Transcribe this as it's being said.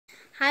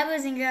Hi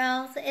boys and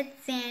girls,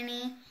 it's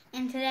Xani,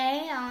 and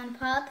today on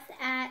Pups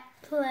at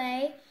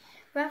Play,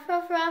 Ruff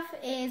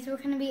is we're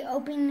going to be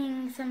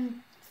opening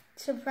some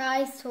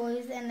surprise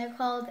toys, and they're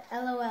called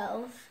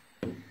L.O.Ls.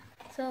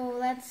 So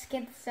let's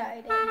get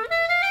started.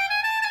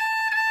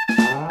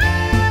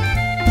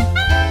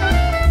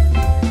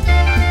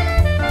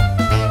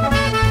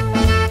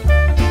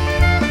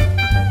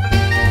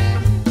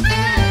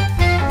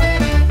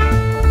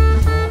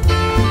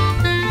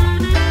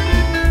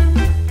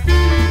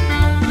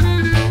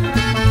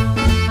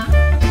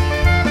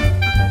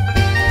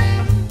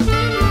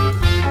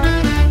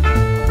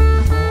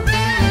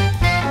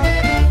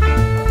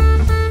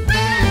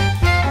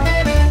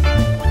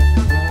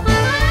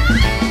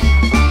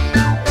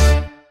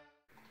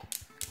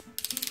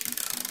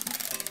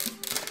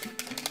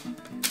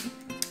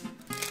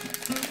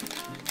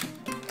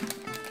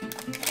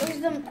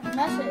 Where's the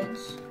message?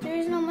 There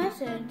is no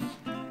message.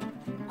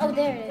 Oh,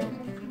 there it is.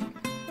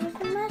 Where's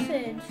the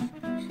message?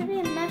 There should be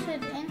a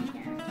message in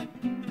here.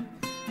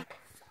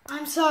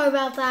 I'm sorry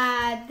about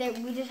that.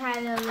 We just had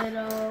a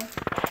little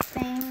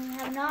thing.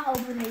 I have not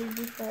opened these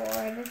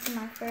before. This is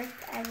my first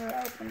ever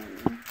opening.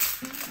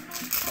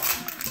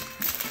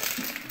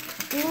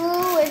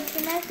 Ooh, it's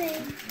the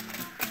message.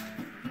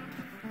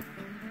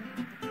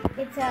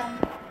 It's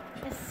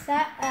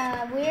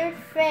a weird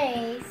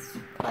face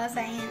plus an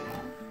animal.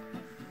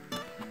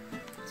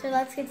 So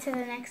let's get to the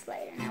next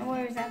layer. Now,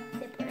 where is that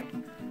zipper?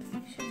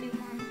 There should be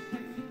one.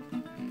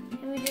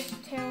 Can we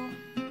just tear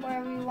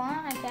wherever we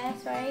want, I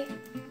guess, right?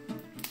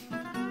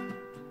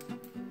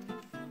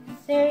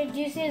 Sarah, do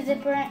you see a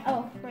zipper?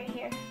 Oh, right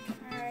here.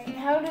 Alright,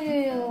 how do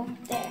you...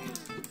 There.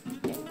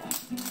 There we go.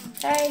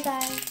 Sorry,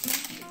 guys.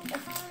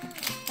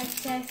 Like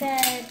I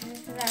said,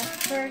 this is our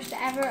first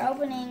ever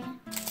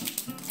opening.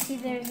 See,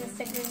 there's a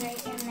sticker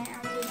right in there.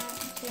 We don't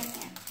see them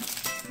yet.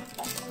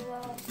 But we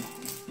will.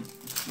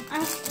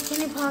 Can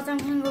you pause? I'm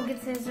gonna go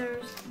get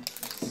scissors.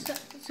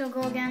 So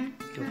go again.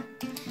 Go.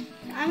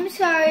 I'm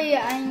sorry.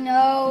 I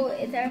know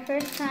it's our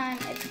first time.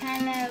 It's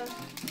kind of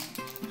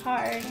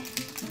hard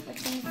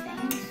with these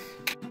things.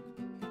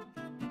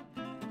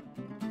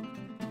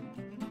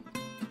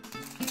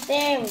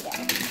 There we go.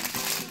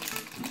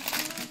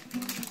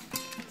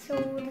 So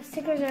the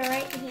stickers are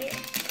right here.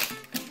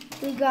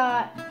 We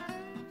got.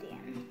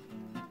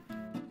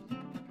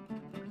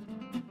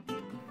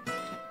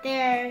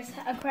 There's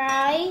a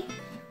cry,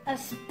 a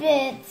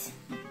spit,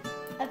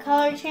 a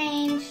color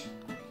change,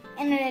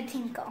 and a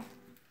tinkle.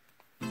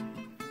 So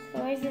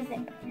where's the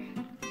zipper?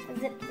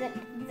 Zipper.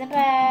 Get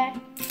that.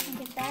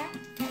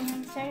 And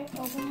then start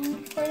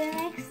opening for the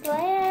next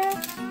layer.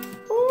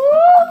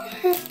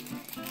 Ooh!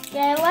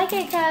 Yeah, I like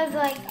it because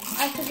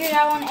I figured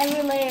out on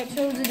every layer it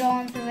shows the doll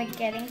and says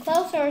getting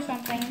closer or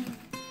something.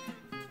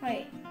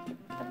 Wait.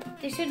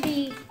 There should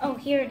be, oh,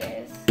 here it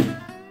is.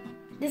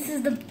 This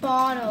is the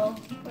bottle.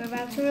 We're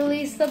about to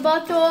release the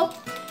bottle.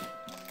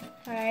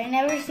 Alright, I've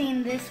never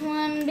seen this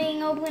one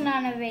being opened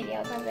on a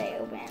video because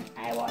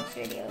I watch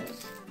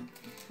videos.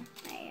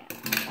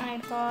 My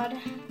iPod,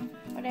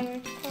 whatever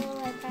it's called,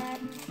 iPad.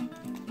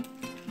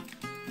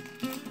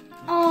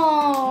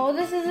 Oh,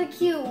 this is a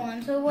cute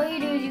one. So what you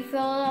do is you fill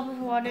it up with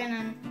water and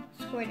then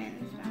squirt it in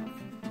his mouth.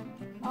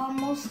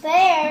 Almost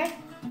there.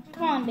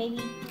 Come on,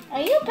 baby. Are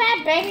you a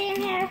bad baby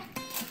in here?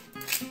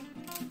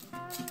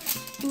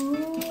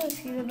 Ooh, I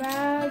see the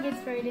bag.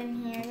 It's right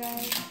in here,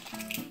 guys.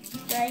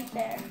 Right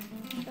there.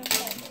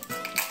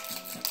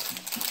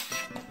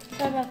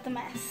 Sorry about the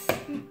mess.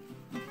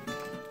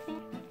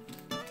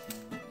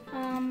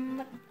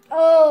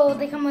 Oh,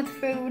 they come with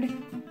food.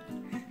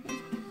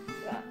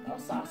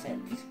 Got sausage.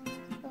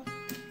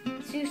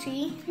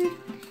 Sushi.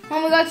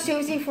 Mom, we got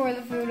sushi for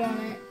the food on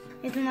it.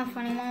 Isn't that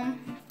funny,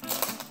 Mom?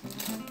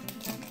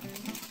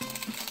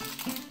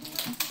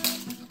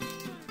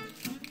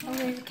 Oh,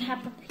 there's a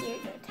cap up here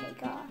to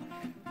take off.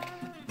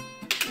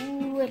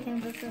 Ooh, I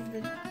think this is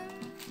the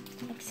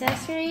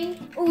accessory.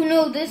 Oh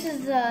no, this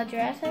is the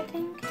dress, I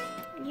think.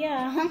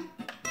 Yeah,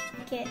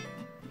 Kit.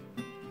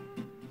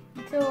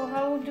 So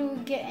how do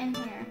we get in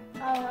here?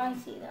 Oh, I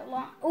see the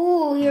long.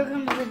 Ooh, here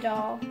comes the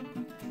doll.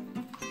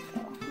 So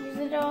here's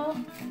the doll.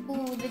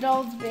 Ooh, the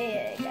doll's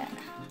big.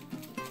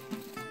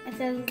 It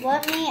says,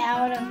 "Let me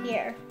out of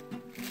here."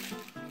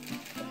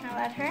 Can I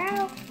let her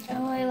out?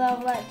 Oh, I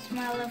love that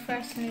smell of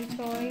fresh new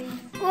toys.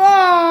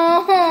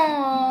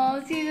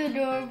 Whoa, she's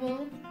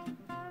adorable.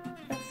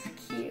 That's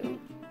cute.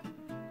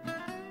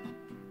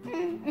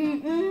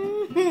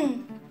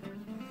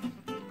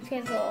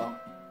 Chisel.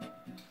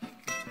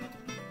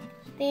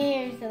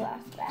 There's the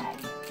last bag.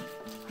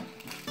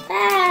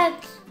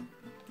 That's...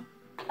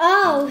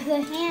 Oh,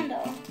 the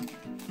handle.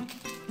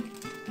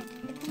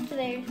 It comes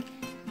there.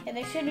 Yeah,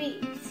 there should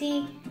be... See,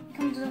 it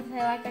comes with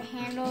a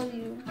handle.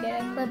 You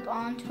get a clip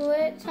onto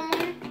it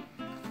somewhere.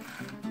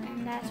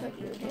 And that's what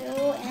you do.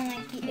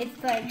 And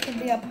it's could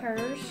be a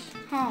purse.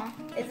 Huh.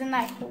 Isn't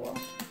that cool?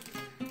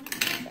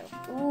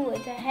 So, ooh,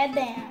 it's a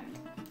headband.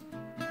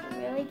 It's a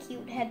really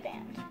cute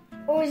headband.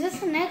 Or is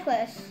this a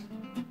necklace?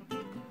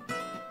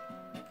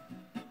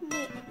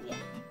 Wait, yeah.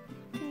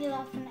 You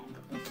lost the necklace.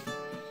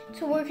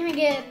 So we're gonna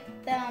get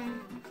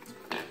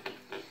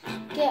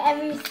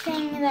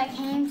everything that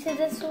came to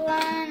this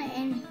one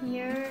in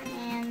here,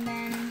 and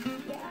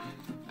then yeah.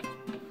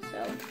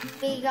 So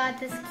we got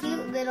this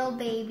cute little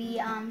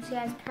baby. She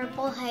has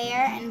purple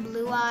hair and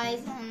blue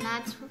eyes,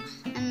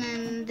 and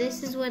then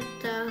this is what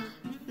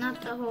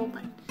not the whole,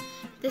 but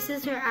this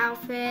is her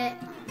outfit.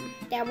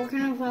 Yeah, we're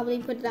gonna probably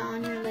put that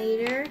on her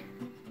later.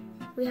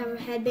 We have a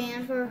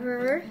headband for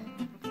her.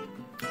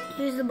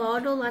 Here's the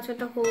bottle, that's what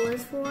the hole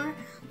is for.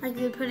 Like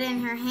you would put it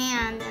in her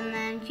hand and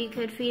then she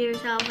could feed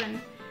herself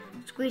and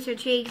squeeze her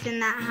cheeks,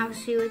 and that's how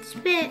she would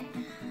spit.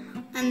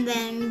 And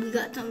then we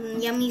got some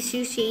yummy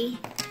sushi,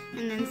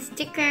 and then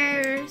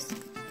stickers,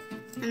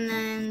 and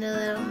then the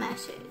little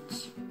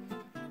message.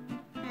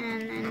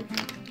 And then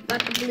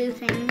got the blue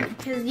thing,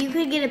 because you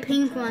could get a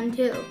pink one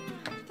too.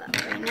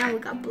 But right now we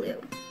got blue.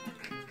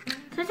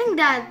 So I think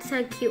that's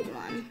a cute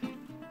one.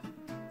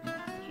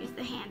 Here's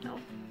the handle.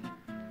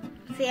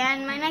 See you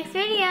in my next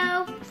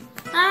video.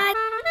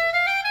 Bye.